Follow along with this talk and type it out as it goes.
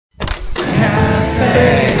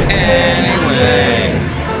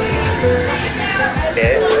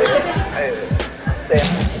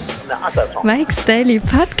Mike's Daily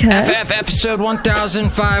Podcast. FF episode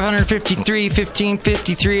 1553,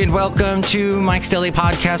 1553, and welcome to Mike's Daily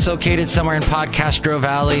Podcast, located somewhere in Podcastro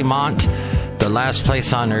Valley, Mont, the last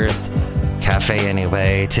place on earth, Café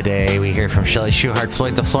Anyway. Today we hear from Chely Shoehart,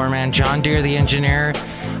 Floyd the Floorman, John Deere the engineer.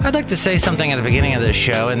 I'd like to say something at the beginning of this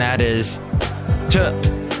show, and that is to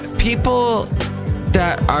people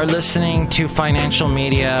that are listening to financial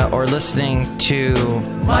media or listening to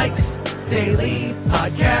Mike's Daily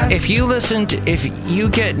Podcast. If you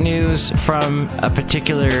get news from a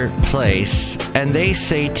particular place and they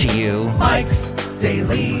say to you, Mike's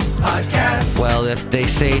Daily Podcast. Well, if they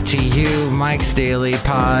say to you, Mike's Daily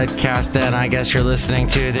Podcast, then I guess you're listening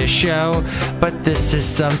to this show. But this is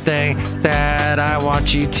something that I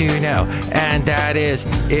want you to know. And that is,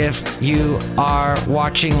 if you are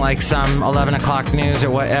watching like some 11 o'clock news or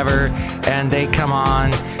whatever, and they come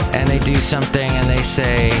on and they do something and they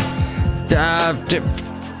say,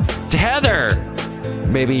 Heather,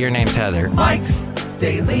 maybe your name's Heather. Mike's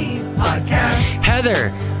Daily Podcast.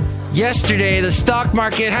 Heather, yesterday the stock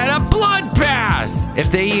market had a bloodbath.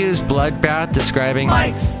 If they use bloodbath describing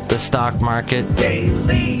Mike's the stock market,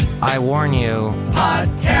 Daily I warn you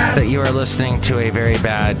Podcast that you are listening to a very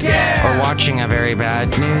bad or watching a very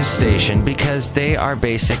bad news station, because they are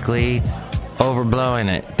basically overblowing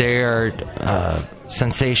it. They are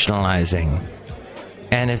sensationalizing.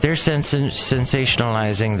 And if they're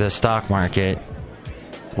sensationalizing the stock market,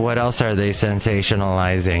 what else are they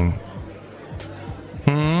sensationalizing?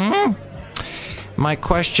 My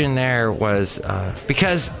question there was,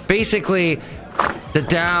 because basically the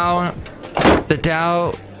Dow,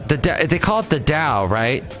 they call it the Dow,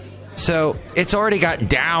 right? So it's already got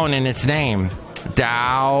down in its name.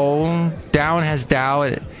 Down has Dow.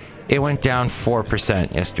 It went down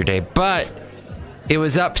 4% yesterday, but it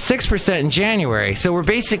was up 6% in January. So we're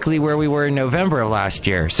basically where we were in November of last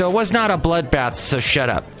year. So it was not a bloodbath, so shut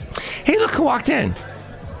up. Hey, look who walked in.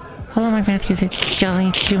 Hello, Mike Matthews. It's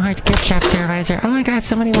Chely Shoehart, gift shop supervisor. Oh my God,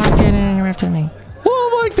 somebody walked in and interrupted me.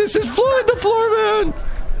 Whoa, Mike, this is Floyd the Floorman.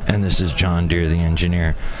 And this is John Deere, the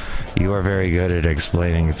engineer. You are very good at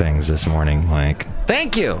explaining things this morning, Mike.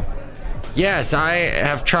 Thank you. Yes, I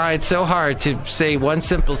have tried so hard to say one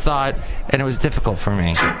simple thought, and it was difficult for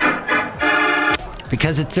me.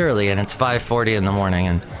 Because it's early and it's 5:40 in the morning,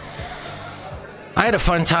 and I had a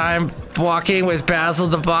fun time walking with Basil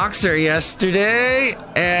the boxer yesterday,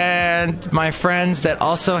 and my friends that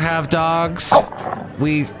also have dogs.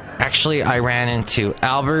 I ran into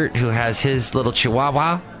Albert, who has his little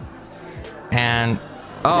Chihuahua, and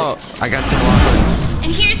I got to walk with.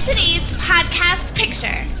 And here's today's podcast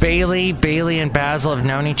picture. Bailey and Basil have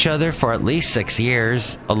known each other for at least 6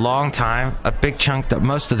 years, a long time, a big chunk of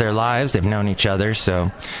most of their lives they've known each other.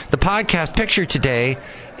 So the podcast picture today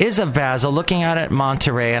is of Basil looking out at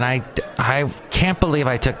Monterey, and I can't believe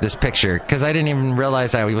I took this picture because I didn't even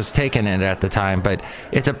realize I was taking it at the time, but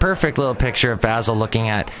it's a perfect little picture of Basil looking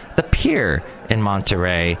at the pier in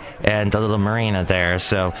Monterey and the little marina there.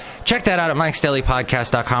 So check that out at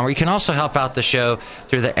mikesdailypodcast.com, where you can also help out the show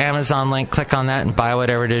through the Amazon link. Click on that and buy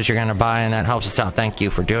whatever it is you're going to buy, and that helps us out. Thank you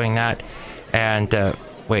for doing that. And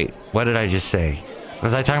wait, what did I just say?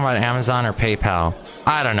 Was I talking about Amazon or PayPal?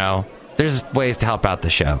 I don't know. There's ways to help out the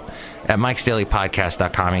show. At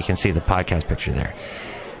mikesdailypodcast.com, you can see the podcast picture there.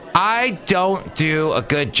 I don't do a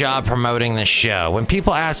good job promoting this show. When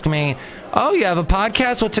people ask me, oh, you have a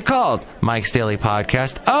podcast? What's it called? Mike's Daily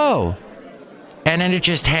Podcast. Oh. And then it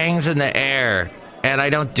just hangs in the air, and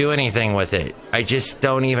I don't do anything with it. I just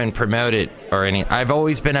don't even promote it or any. I've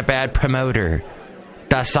always been a bad promoter.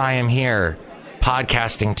 Thus I am here,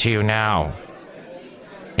 podcasting to you now.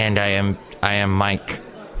 And I am Mike.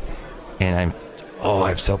 And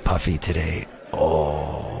I'm so puffy today.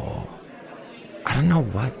 Oh, I don't know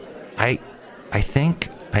what. I think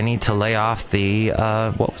I need to lay off the,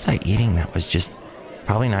 what was I eating that was just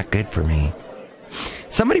probably not good for me?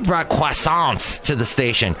 Somebody brought croissants to the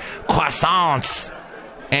station. Croissants!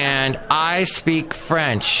 And I speak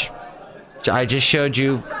French. I just showed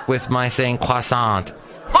you with my saying croissant.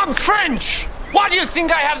 I'm French! Why do you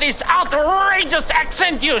think I have this outrageous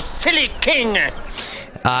accent, you silly king?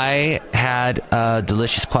 I had a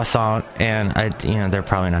delicious croissant, and they're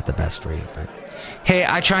probably not the best for you, but hey,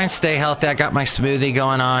 I try and stay healthy. I got my smoothie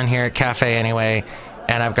going on here at Café Anyway,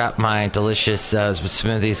 and I've got my delicious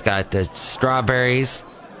smoothies. Got the strawberries.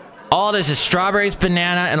 All this is strawberries,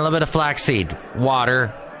 banana, and a little bit of flaxseed.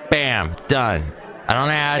 Water. Bam. Done. I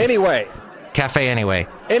don't add... Anyway. Café Anyway.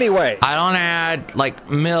 Anyway. I don't add, like,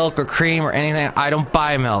 milk or cream or anything. I don't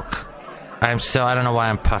buy milk. I don't know why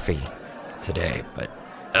I'm puffy today, but...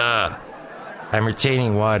 I'm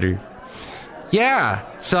retaining water. Yeah,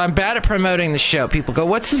 so I'm bad at promoting the show. People go,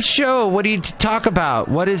 what's the show? What do you talk about?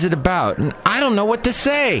 What is it about? And I don't know what to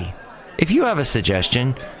say. If you have a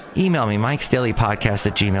suggestion, email me,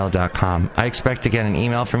 mikesdailypodcast@gmail.com. I expect to get an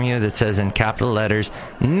email from you that says in capital letters,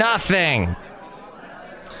 nothing.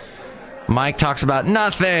 Mike talks about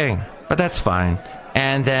nothing, but that's fine.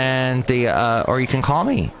 And then or you can call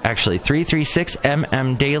me, actually,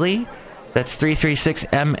 336-MM-DAILY. That's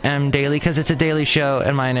 336-MM-DAILY, because it's a daily show,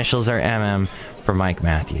 and my initials are MM for Mike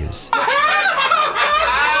Matthews.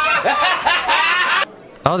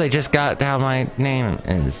 Oh, they just got how my name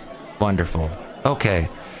is. Wonderful. Okay.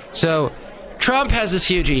 So, Trump has this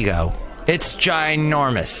huge ego. It's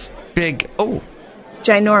ginormous. Big. Oh.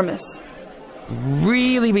 Ginormous.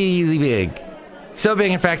 Really, really big. So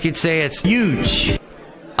big, in fact, you'd say it's huge.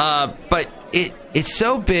 But it's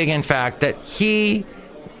so big, in fact, that he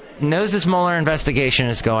knows this Mueller investigation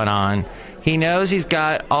is going on. He knows he's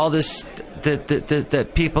got all this,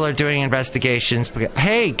 that people are doing investigations.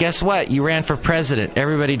 Hey, guess what? You ran for president.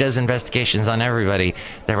 Everybody does investigations on everybody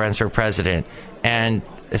that runs for president. And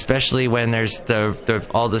especially when there's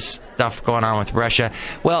all this stuff going on with Russia.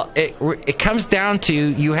 Well, it comes down to,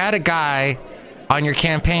 you had a guy on your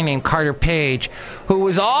campaign named Carter Page who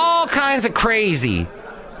was all kinds of crazy.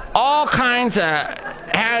 All kinds of,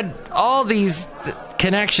 had all these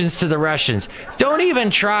connections to the Russians. Don't even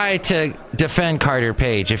try to defend Carter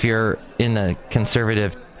Page if you're in the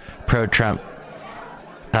conservative pro-Trump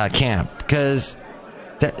camp, because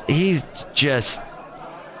he's just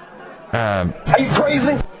are you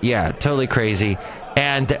crazy? Yeah, totally crazy.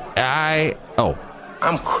 And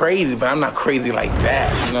I'm crazy, but I'm not crazy like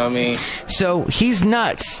that. You know what I mean? So he's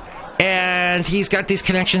nuts, and he's got these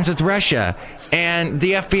connections with Russia. And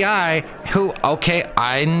the FBI, who,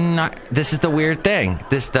 this is the weird thing.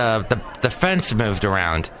 The fence moved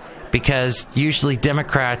around, because usually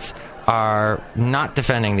Democrats are not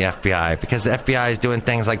defending the FBI, because the FBI is doing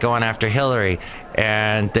things like going after Hillary,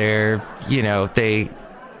 and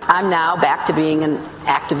I'm now back to being an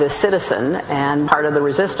activist citizen and part of the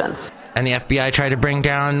resistance. And the FBI tried to bring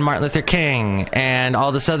down Martin Luther King and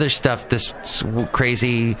all this other stuff, this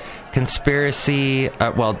crazy conspiracy.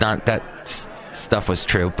 Not that stuff was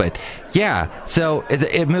true, but yeah. So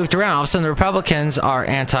it moved around. All of a sudden, the Republicans are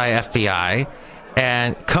anti-FBI,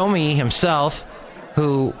 and Comey himself,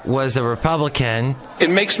 who was a Republican. It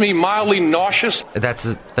makes me mildly nauseous. That's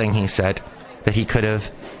the thing he said, that he could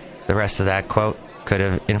have, the rest of that quote, could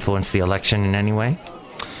have influenced the election in any way,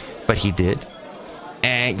 but he did.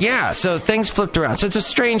 And yeah, so things flipped around. So it's a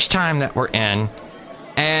strange time that we're in,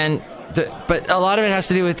 but a lot of it has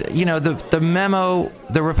to do with, the memo.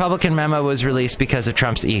 The Republican memo was released because of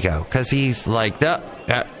Trump's ego, because he's like,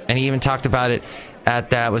 and he even talked about it at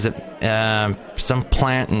some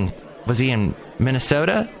plant was he in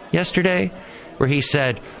Minnesota yesterday, where he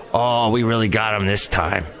said, "Oh, we really got him this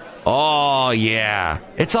time. Oh yeah."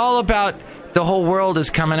 It's all about the whole world is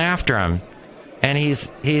coming after him. And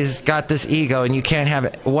he's got this ego, and you can't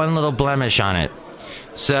have one little blemish on it.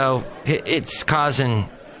 So it's causing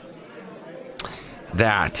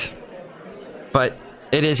that. But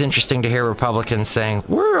it is interesting to hear Republicans saying,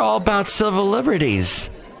 we're all about civil liberties.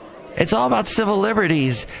 It's all about civil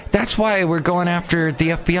liberties. That's why we're going after the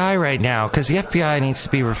FBI right now, because the FBI needs to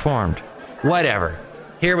be reformed. Whatever.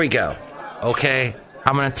 Here we go. Okay?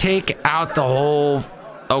 I'm going to take out the whole...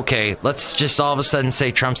 Okay, let's just all of a sudden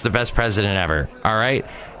say Trump's the best president ever, all right?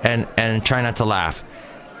 And try not to laugh.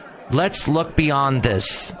 Let's look beyond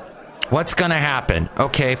this. What's going to happen?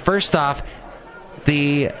 Okay, first off,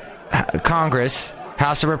 the Congress,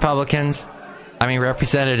 House of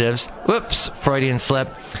Representatives, whoops, Freudian slip,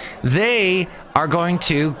 they are going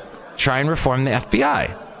to try and reform the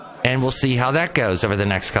FBI. And we'll see how that goes over the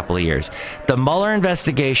next couple of years. The Mueller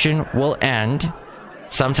investigation will end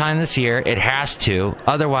sometime this year. It has to.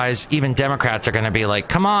 Otherwise, even Democrats are going to be like,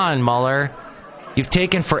 come on, Mueller. You've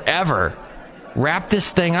taken forever. Wrap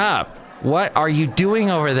this thing up. What are you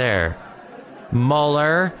doing over there?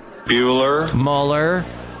 Mueller. Bueller. Mueller.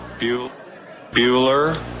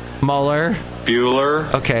 Bueller. Mueller.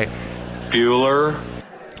 Bueller. Okay. Bueller.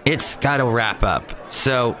 It's got to wrap up.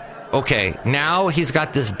 So, okay, now he's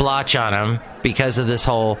got this blotch on him because of this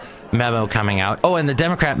whole memo coming out. Oh, and the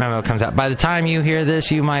Democrat memo comes out. By the time you hear this,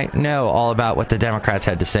 you might know all about what the Democrats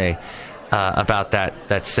had to say about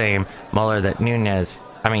that same Mueller that memo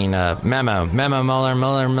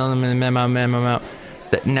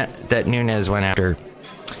that Nunes went after.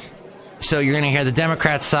 So you're going to hear the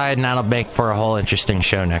Democrat side, and that'll make for a whole interesting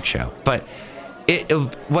show next show. But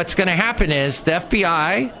what's going to happen is the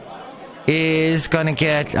FBI is going to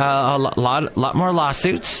get a lot more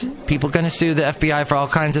lawsuits. People going to sue the FBI for all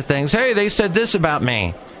kinds of things. Hey, they said this about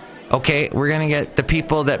me. Okay, we're going to get the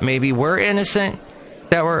people that maybe were innocent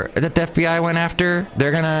that the FBI went after.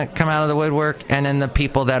 They're going to come out of the woodwork, and then the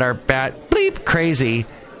people that are crazy,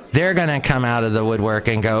 they're going to come out of the woodwork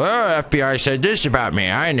and go, oh, FBI said this about me.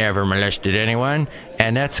 I never molested anyone.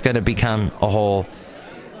 And that's going to become a whole...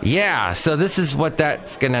 Yeah, so this is what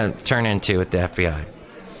that's going to turn into with the FBI.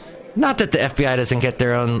 Not that the FBI doesn't get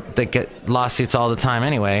their own... They get lawsuits all the time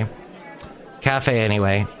anyway. Café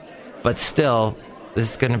Anyway. But still,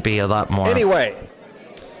 this is going to be a lot more. Anyway.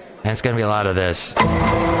 And it's going to be a lot of this.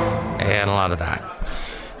 And a lot of that.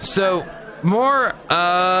 So, more...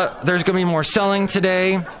 there's going to be more selling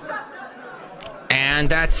today. And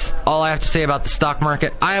that's all I have to say about the stock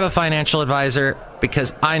market. I have a financial advisor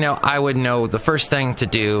because I know I would know the first thing to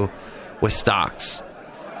do with stocks.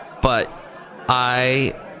 But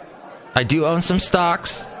I do own some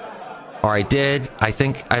stocks, or I did. I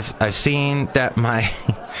think I've seen that my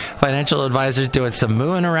financial advisor's doing some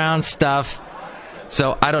mooing around stuff.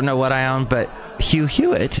 So I don't know what I own, but Hugh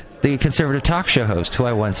Hewitt, the conservative talk show host who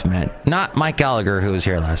I once met, not Mike Gallagher, who was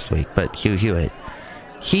here last week, but Hugh Hewitt,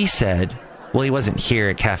 he said... Well, he wasn't here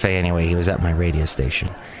at Café Anyway. He was at my radio station.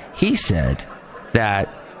 He said that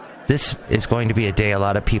this is going to be a day a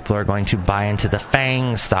lot of people are going to buy into the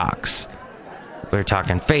FANG stocks. We're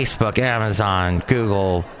talking Facebook, Amazon,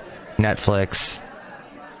 Google, Netflix,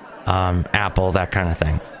 Apple, that kind of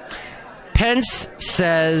thing. Pence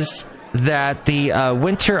says that the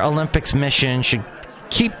Winter Olympics mission should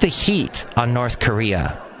keep the heat on North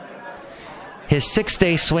Korea. His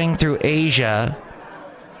 6-day swing through Asia...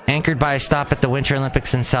 anchored by a stop at the Winter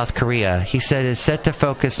Olympics in South Korea, he said is set to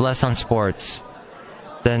focus less on sports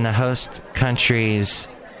than the host country's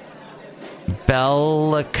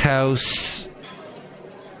bellicose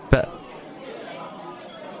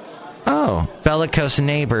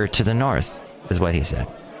neighbor to the north, is what he said.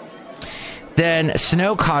 Then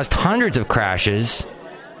snow caused hundreds of crashes,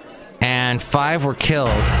 and 5 were killed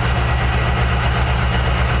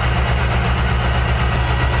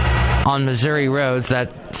on Missouri roads.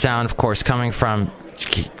 That sound, of course, coming from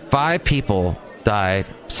 5 people died,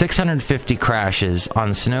 650 crashes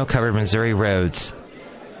on snow-covered Missouri roads.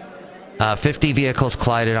 50 vehicles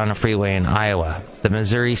collided on a freeway in Iowa. The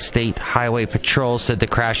Missouri State Highway Patrol said the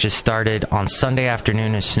crashes started on Sunday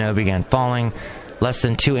afternoon as snow began falling. Less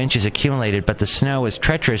than 2 inches accumulated, but the snow was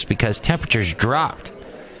treacherous because temperatures dropped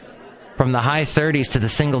from the high 30s to the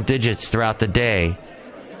single digits throughout the day.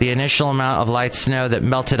 The initial amount of light snow that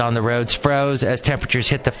melted on the roads froze as temperatures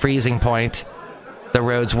hit the freezing point. The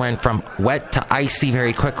roads went from wet to icy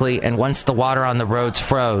very quickly, and once the water on the roads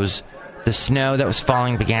froze, the snow that was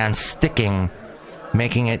falling began sticking,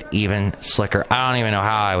 making it even slicker. I don't even know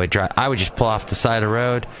how I would drive. I would just pull off the side of the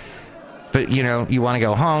road. But, you know, you want to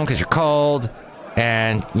go home because you're cold,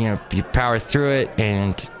 and, you know, you power through it,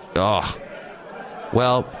 and,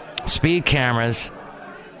 well, speed cameras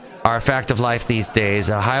are a fact of life these days.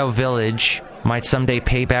 Ohio Village might someday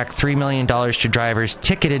pay back $3 million to drivers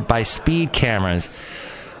ticketed by speed cameras.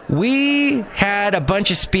 We had a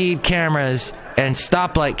bunch of speed cameras and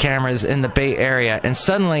stoplight cameras in the Bay Area, and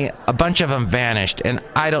suddenly a bunch of them vanished. And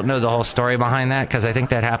I don't know the whole story behind that, because I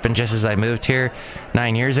think that happened just as I moved here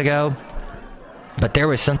 9 years ago. But there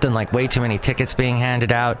was something like way too many tickets being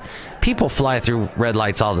handed out. People fly through red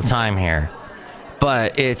lights all the time here.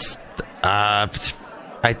 But it's...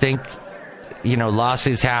 I think, you know,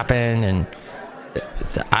 lawsuits happen, and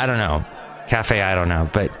I don't know. Cafe, I don't know.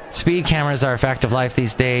 But speed cameras are a fact of life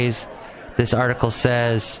these days. This article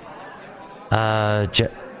says they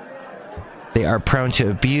are prone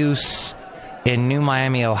to abuse. In New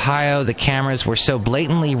Miami, Ohio, the cameras were so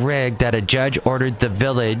blatantly rigged that a judge ordered the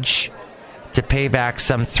village to pay back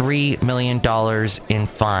some $3 million in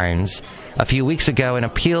fines. A few weeks ago, an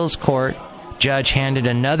appeals court judge handed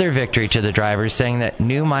another victory to the drivers, saying that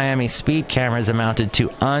New Miami speed cameras amounted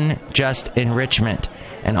to unjust enrichment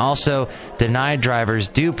and also denied drivers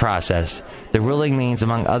due process. The ruling means,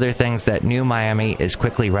 among other things, that New Miami is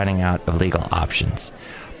quickly running out of legal options.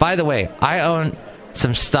 By the way, I own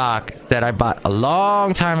some stock that I bought a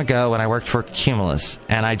long time ago when I worked for Cumulus,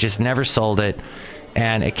 and I just never sold it,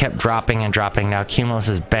 and it kept dropping and dropping. Now Cumulus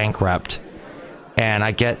is bankrupt, and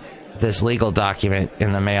I get this legal document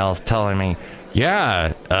in the mail telling me,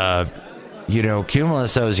 yeah, you know,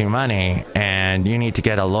 Cumulus owes you money, and you need to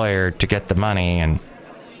get a lawyer to get the money. And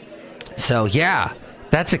so, yeah,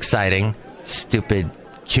 that's exciting. Stupid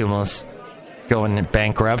Cumulus going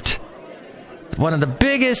bankrupt. One of the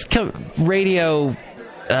biggest radio,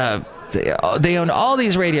 they own all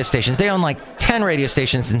these radio stations. They own like 10 radio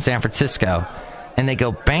stations in San Francisco, and they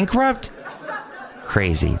go bankrupt?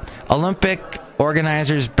 Crazy. Olympic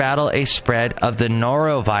organizers battle a spread of the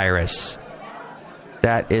norovirus.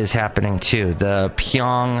 That is happening too. The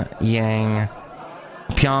Pyeongchang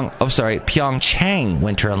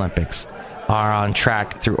Winter Olympics are on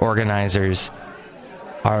track through organizers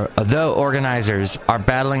are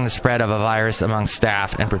battling the spread of a virus among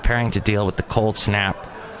staff and preparing to deal with the cold snap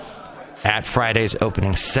at Friday's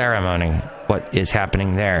opening ceremony. What is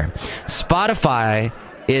happening there? Spotify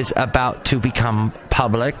is about to become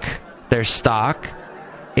public. Their stock,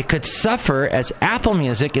 it could suffer as Apple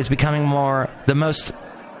Music is becoming the most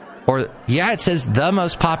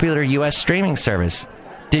popular U.S. streaming service.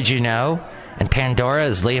 Did you know? And Pandora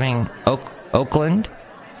is leaving Oakland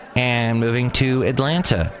and moving to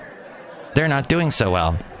Atlanta. They're not doing so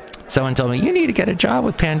well. Someone told me, you need to get a job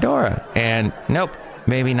with Pandora. And nope,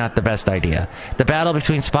 maybe not the best idea. The battle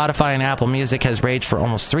between Spotify and Apple Music has raged for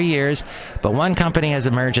almost 3 years, but one company has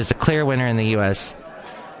emerged as a clear winner in the U.S.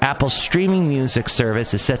 Apple's streaming music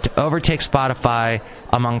service is set to overtake Spotify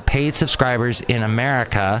among paid subscribers in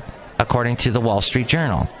America, according to the Wall Street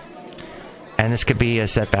Journal. And this could be a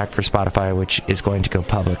setback for Spotify, which is going to go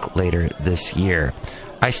public later this year.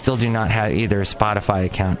 I still do not have either a Spotify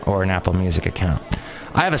account or an Apple Music account.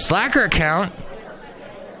 I have a Slacker account.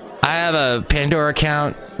 I have a Pandora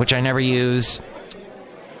account, which I never use.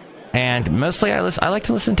 And mostly I like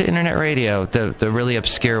to listen to internet radio, the really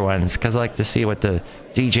obscure ones, because I like to see what the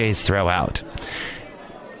DJs throw out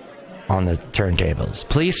on the turntables.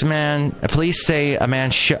 Police say a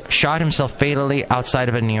man shot himself fatally outside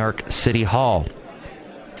of a New York City hall.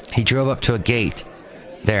 He drove up to a gate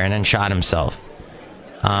there and then shot himself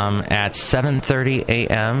at 7:30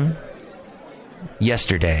 a.m.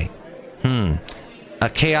 yesterday. A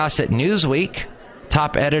chaos at Newsweek.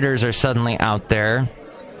 Top editors are suddenly out there.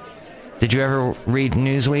 Did you ever read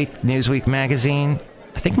Newsweek magazine?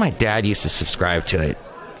 I think my dad used to subscribe to it.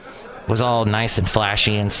 It was all nice and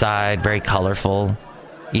flashy inside, very colorful.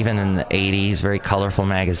 Even in the 80s, very colorful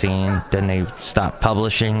magazine. Then they stopped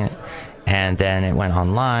publishing it, and then it went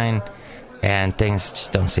online, and things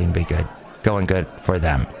just don't seem to be going good for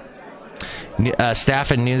them.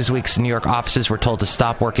 Staff in Newsweek's New York offices were told to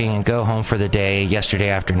stop working and go home for the day yesterday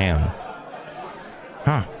afternoon.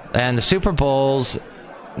 And the Super Bowls...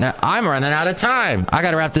 Now, I'm running out of time. I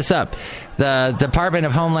got to wrap this up. The Department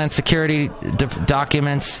of Homeland Security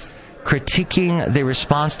documents critiquing the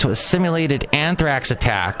response to a simulated anthrax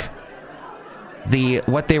attack.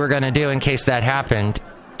 What they were going to do in case that happened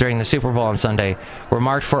during the Super Bowl on Sunday were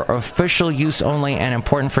marked for official use only and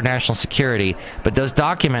important for national security. But those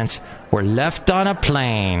documents were left on a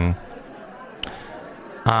plane.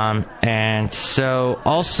 And so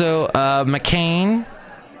also McCain...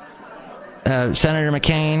 Senator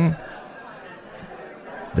McCain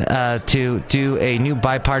to do a new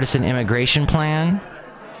bipartisan immigration plan.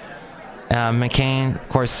 McCain, of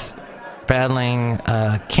course, battling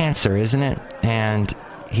cancer, isn't it? And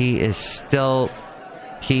he is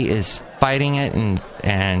fighting it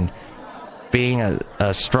and being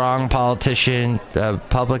a strong politician,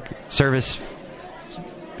 public service,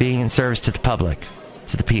 being in service to the public,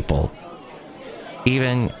 to the people,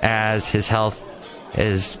 even as his health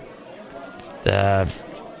is...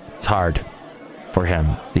 it's hard for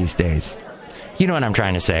him these days. You know what I'm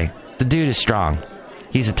trying to say. The dude is strong.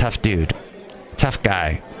 He's a tough dude. Tough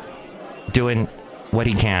guy. Doing what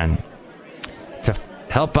he can to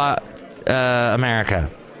help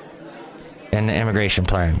America and the immigration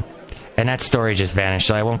plan. And that story just vanished,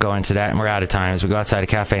 so I won't go into that, and we're out of time. As we go outside of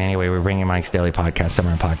Café Anyway, we're bringing Mike's Daily Podcast,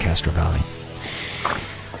 Summer Podcast Valley.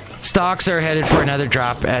 Stocks are headed for another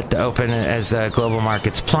drop at the open as global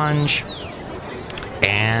markets plunge.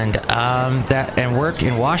 And work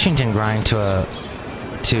in Washington grinds to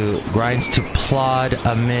plod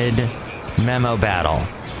amid memo battle.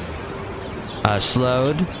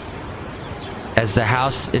 Slowed as the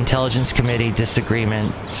House Intelligence Committee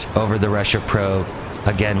disagreements over the Russia probe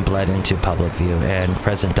again bled into public view, and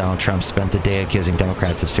President Donald Trump spent the day accusing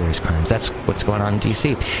Democrats of serious crimes. That's what's going on in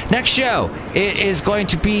D.C. Next show, it is going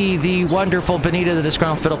to be the wonderful Benita, the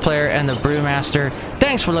Disgruntled Fiddle Player, and the Brewmaster.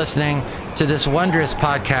 Thanks for listening to this wondrous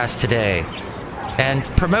podcast today. And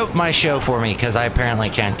promote my show for me, because I apparently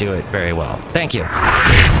can't do it very well. Thank you.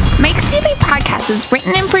 Mike's Daily Podcast is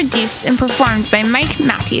written and produced and performed by Mike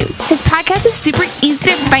Matthews. His podcast is super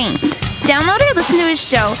easy to find. Download or listen to his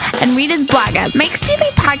show and read his blog at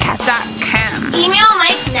mikesdailypodcast.com. Email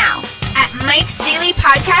Mike now at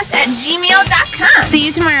mikesdailypodcast@gmail.com. See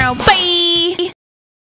you tomorrow. Bye!